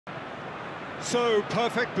So,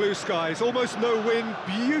 perfect blue skies, almost no wind,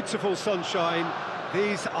 beautiful sunshine.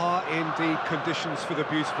 These are indeed conditions for the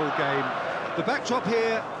beautiful game. The backdrop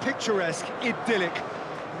here, picturesque, idyllic.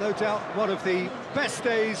 No doubt one of the best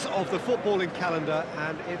days of the footballing calendar,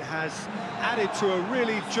 and it has added to a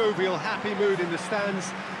really jovial, happy mood in the stands,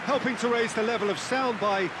 helping to raise the level of sound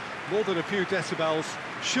by more than a few decibels.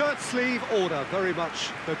 Shirt-sleeve order, very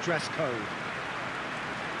much the dress code.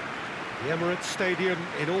 The Emirates Stadium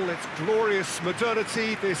in all its glorious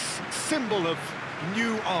modernity, this symbol of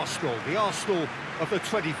new Arsenal, the Arsenal of the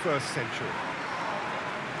 21st century.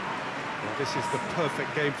 Well, this is the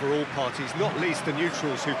perfect game for all parties, not least the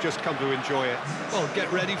neutrals who've just come to enjoy it. Well,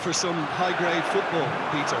 get ready for some high-grade football,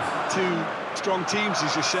 Peter. Two strong teams,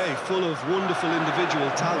 as you say, full of wonderful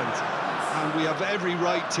individual talent. And we have every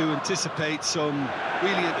right to anticipate some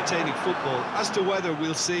really entertaining football. As to whether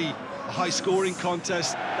we'll see a high-scoring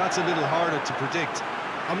contest, that's a little harder to predict.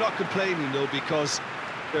 I'm not complaining, though, because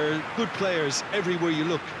there are good players everywhere you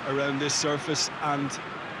look around this surface, and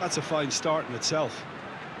that's a fine start in itself.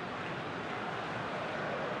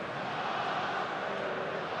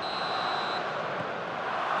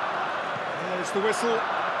 There's the whistle.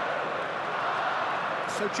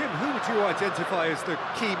 So, Jim, who would you identify as the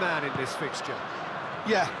key man in this fixture?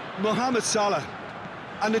 Yeah, Mohamed Salah.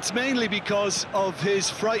 And it's mainly because of his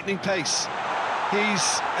frightening pace.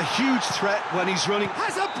 He's a huge threat when he's running.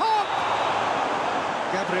 Has a pop!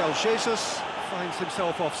 Gabriel Jesus finds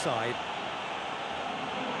himself offside.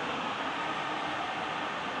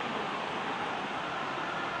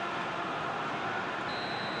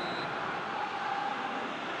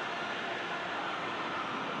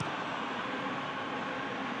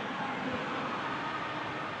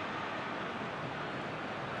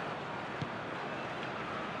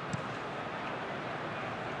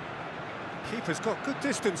 Keeper's got good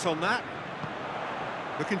distance on that.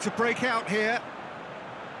 Looking to break out here.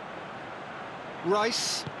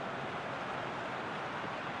 Rice.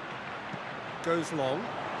 Goes long.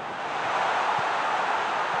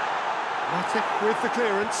 Matic with the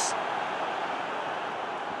clearance.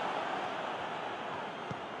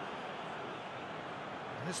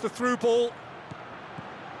 There's the through ball.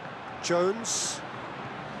 Jones.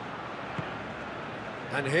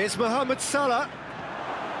 And here's Mohamed Salah.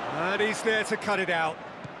 And he's there to cut it out.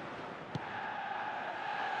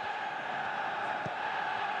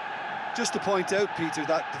 Just to point out, Peter,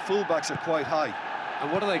 that the fullbacks are quite high.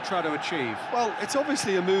 And what do they try to achieve? Well, it's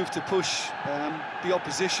obviously a move to push the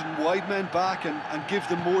opposition wide men back and give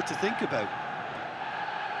them more to think about.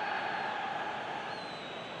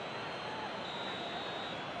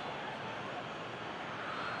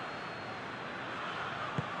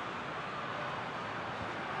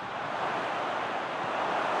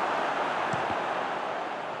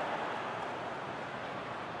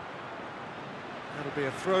 That'll be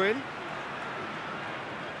a throw-in.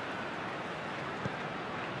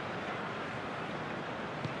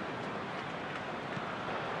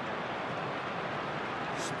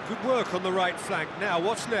 Some good work on the right flank. Now,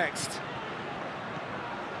 what's next?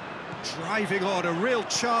 Driving on, a real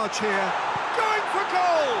charge here. Going for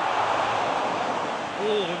goal!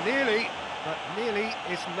 Oh, nearly, but nearly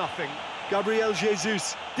is nothing. Gabriel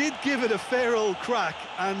Jesus did give it a fair old crack,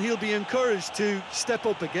 and he'll be encouraged to step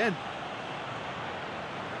up again.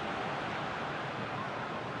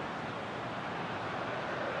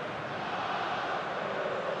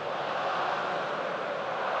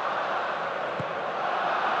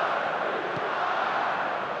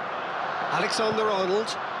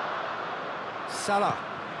 Alexander-Arnold. Salah.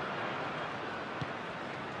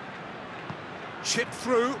 Chip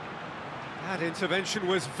through. That intervention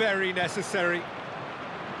was very necessary.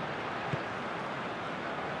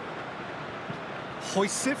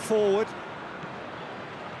 Hoists it forward.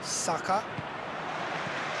 Saka.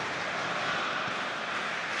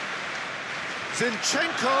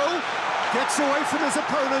 Zinchenko gets away from his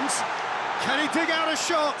opponents. Can he dig out a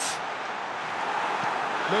shot?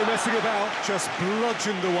 No messing about, just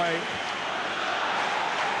bludgeoned away.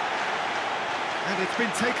 And it's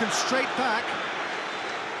been taken straight back.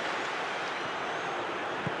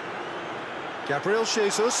 Gabriel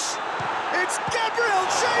Jesus. It's Gabriel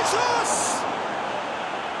Jesus!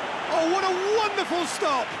 Oh, what a wonderful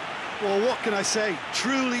stop! Well, what can I say?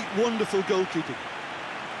 Truly wonderful goalkeeping.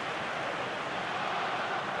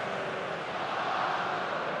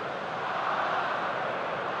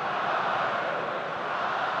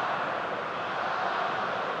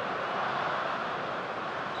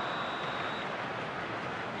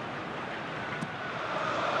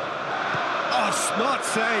 Oh, smart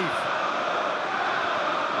save.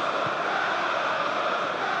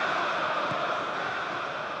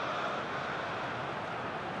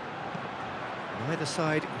 Neither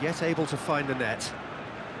side yet able to find the net.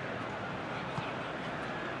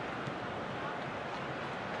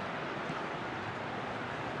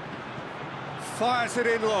 Fires it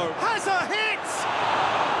in low. Has a hit!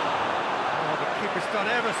 Oh, the keeper's done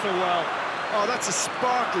ever so well. Oh, that's a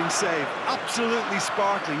sparkling save. Absolutely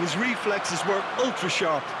sparkling. His reflexes were ultra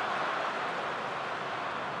sharp.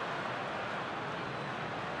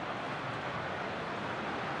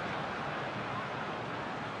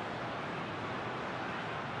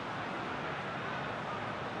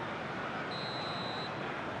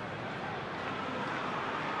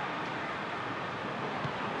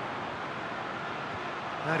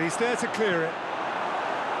 And he's there to clear it.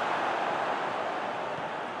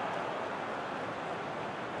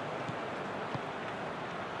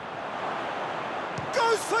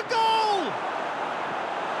 Goes for goal!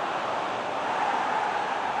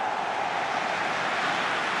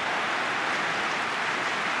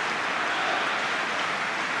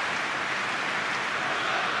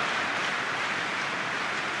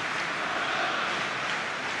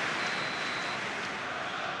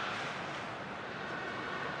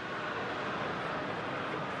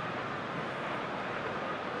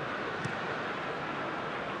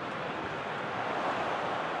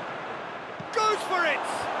 Goes for it!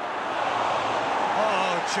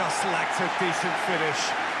 Oh, just lacked a decent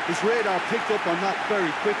finish. His radar picked up on that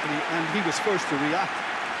very quickly, and he was first to react.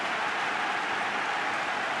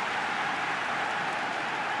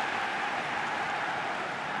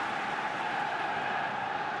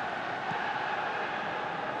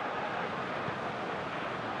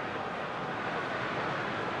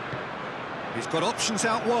 He's got options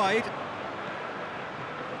out wide.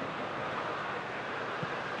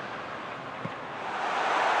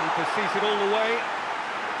 Keeper sees it all the way.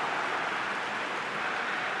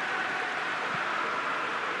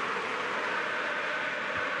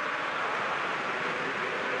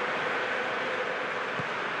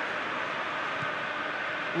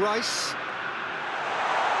 Rice.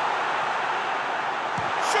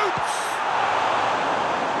 Shoots!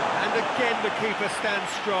 And again the keeper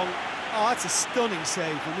stands strong. Oh, that's a stunning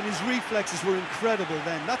save. I mean, his reflexes were incredible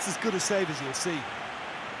then. That's as good a save as you'll see.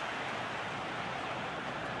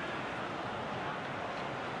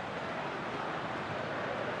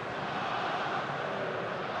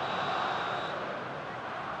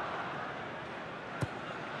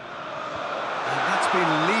 And that's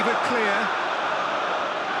been lever clear.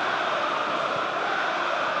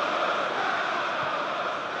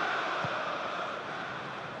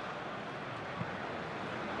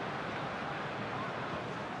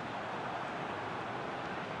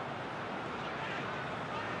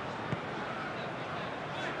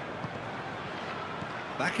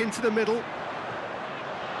 Back into the middle.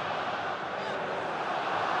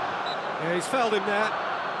 Yeah, he's fouled him there.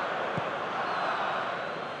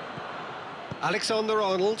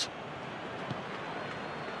 Alexander-Arnold.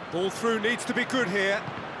 Ball through needs to be good here.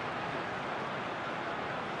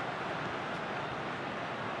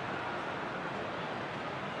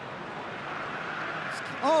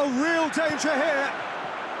 Oh, real danger here.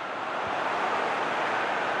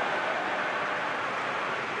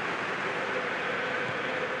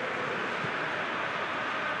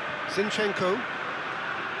 Zinchenko.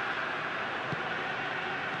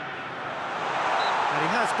 And he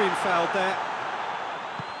has been fouled there.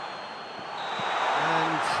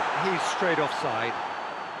 And he's straight offside.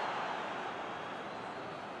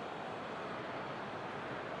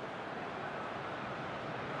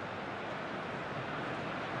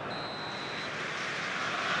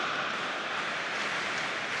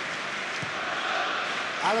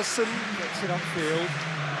 Alisson gets it upfield.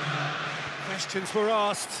 Questions were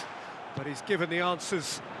asked, but he's given the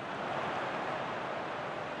answers.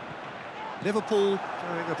 Liverpool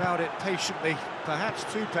going about it patiently, perhaps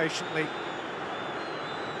too patiently.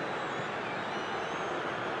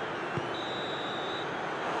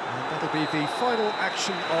 And that'll be the final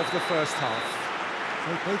action of the first half.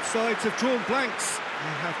 So both sides have drawn blanks.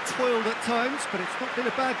 They have toiled at times, but it's not been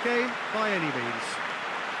a bad game by any means.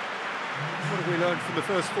 What have we learned from the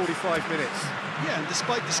first 45 minutes? Yeah, and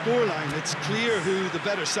despite the scoreline, it's clear who the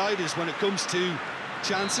better side is when it comes to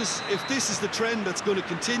chances. If this is the trend that's going to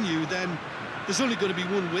continue, then there's only going to be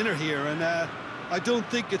one winner here, and I don't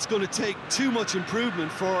think it's going to take too much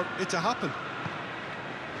improvement for it to happen.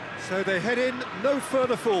 So they head in no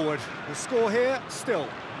further forward. The score here, still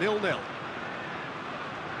 0-0.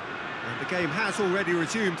 And the game has already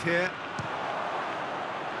resumed here.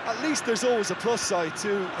 At least there's always a plus side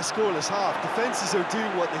to a scoreless half. Defences are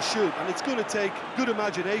doing what they should, and it's going to take good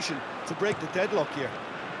imagination to break the deadlock here.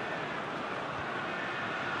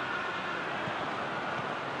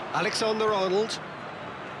 Alexander-Arnold.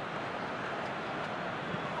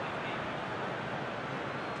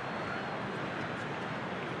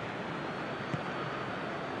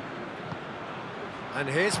 And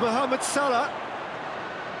here's Mohamed Salah.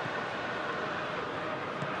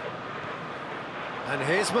 And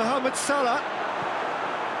here's Mohamed Salah.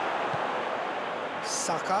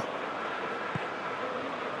 Saka.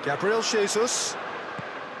 Gabriel Jesus.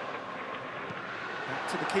 Back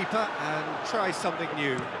to the keeper and try something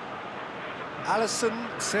new. Alisson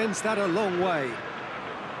sends that a long way.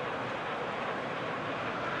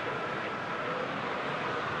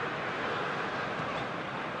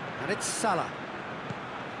 And it's Salah.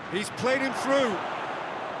 He's played him through. And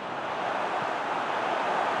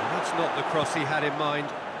that's not the cross he had in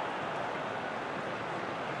mind.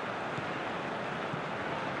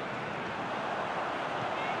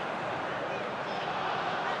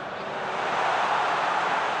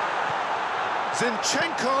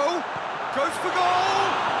 Zinchenko goes for goal!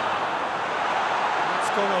 It's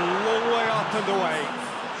gone a long way up and away.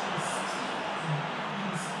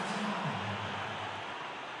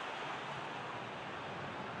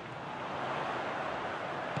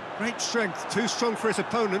 Great strength, too strong for his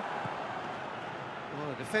opponent. Well,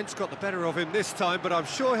 the defence got the better of him this time, but I'm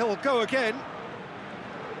sure he'll go again.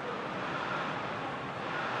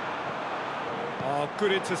 Oh,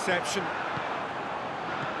 good interception.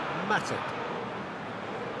 Matip.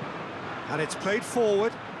 And it's played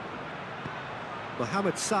forward.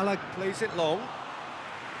 Mohamed Salah plays it long.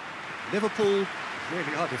 Liverpool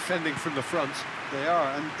really are defending from the front. They are,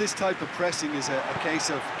 and this type of pressing is a case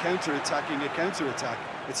of counter-attacking a counter-attack.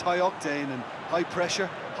 It's high octane and high pressure,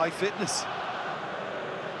 high fitness.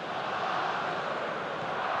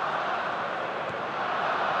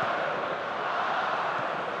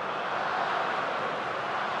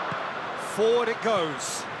 Forward it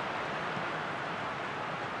goes.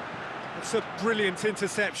 It's a brilliant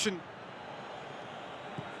interception.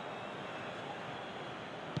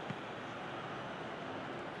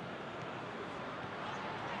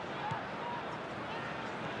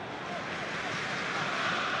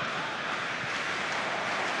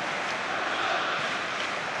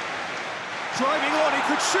 Driving on, he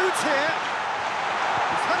could shoot here.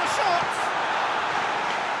 He's had a shot.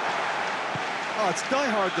 Oh, it's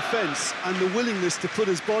die-hard defence and the willingness to put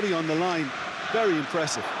his body on the line. Very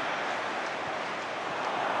impressive.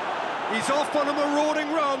 He's off on a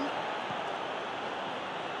marauding run.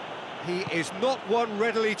 He is not one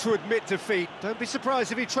readily to admit defeat. Don't be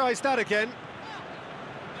surprised if he tries that again.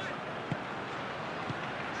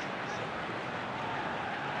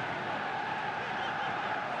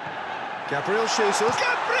 Gabriel Jesus.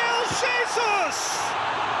 Gabriel Jesus!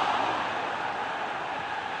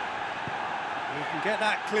 He can get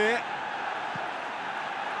that clear.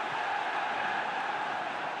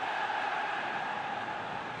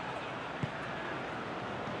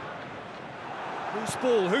 Who's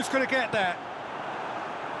ball? Who's going to get that?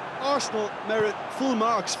 Arsenal merit full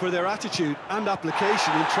marks for their attitude and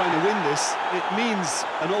application in trying to win this. It means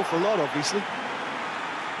an awful lot, obviously.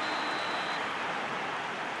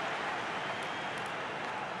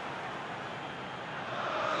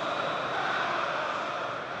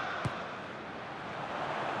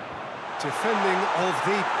 Defending of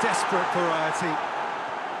the desperate variety.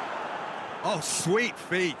 Oh, sweet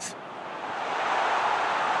feet.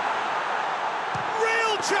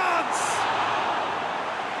 Real chance!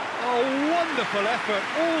 Oh, wonderful effort,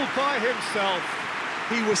 all by himself.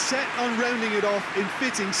 He was set on rounding it off in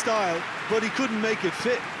fitting style, but he couldn't make it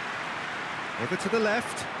fit. Over to the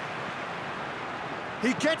left.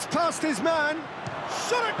 He gets past his man.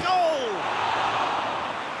 Shot at goal!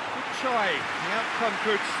 Try. The outcome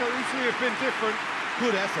could so easily have been different.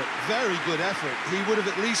 Good effort, very good effort. He would have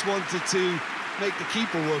at least wanted to make the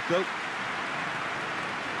keeper work, though.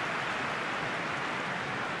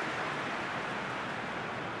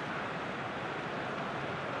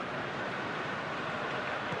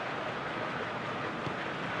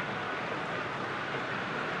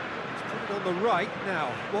 He's put it on the right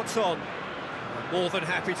now. What's on? More than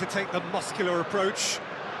happy to take the muscular approach.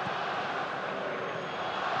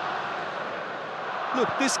 Look,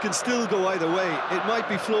 this can still go either way. It might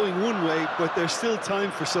be flowing one way, but there's still time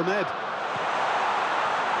for some ebb.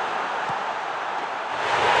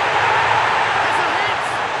 There's a hit!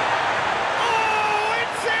 Oh,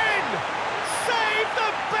 it's in! Save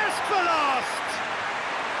the best for last!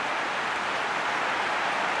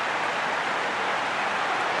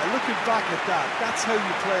 And looking back at that, that's how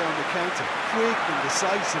you play on the counter. Quick and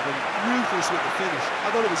decisive and ruthless with the finish.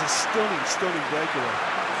 I thought it was a stunning, stunning breakaway.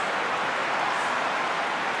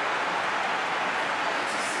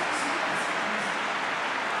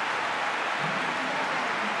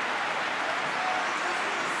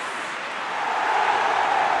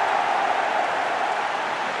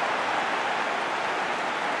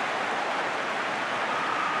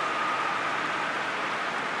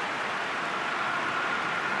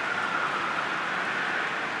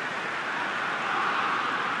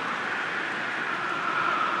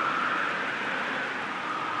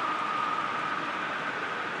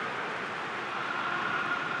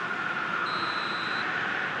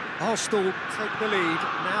 Arsenal take the lead.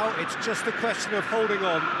 Now it's just a question of holding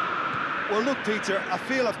on. Well, look, Peter, I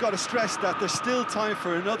feel I've got to stress that there's still time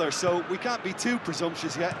for another, so we can't be too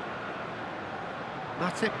presumptuous yet.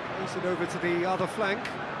 Matip plays it over to the other flank.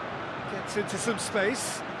 Gets into some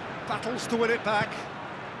space. Battles to win it back.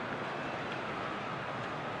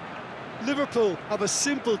 Liverpool have a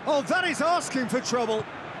simple... Oh, that is asking for trouble.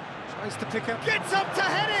 Tries to pick up. Gets up to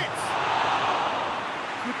head it!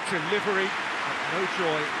 Good delivery, but no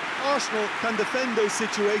joy. Arsenal can defend those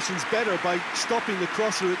situations better by stopping the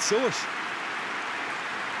crosser at source.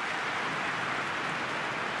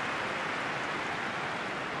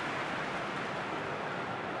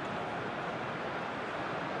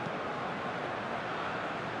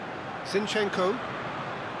 Zinchenko.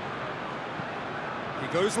 He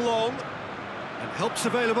goes along and helps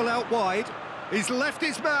available out wide. He's left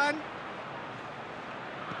his man.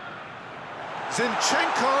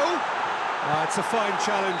 Zinchenko. It's a fine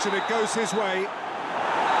challenge and it goes his way.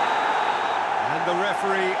 And the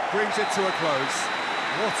referee brings it to a close.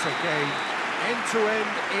 What a game. End to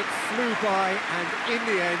end, it flew by, and in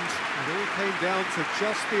the end, it all came down to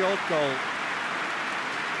just the odd goal.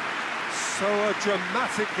 So a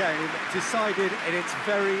dramatic game decided in its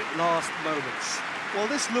very last moments. Well,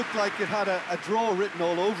 this looked like it had a draw written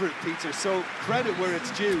all over it, Peter, so credit where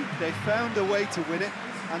it's due. They found a way to win it,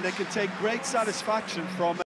 and they can take great satisfaction from it.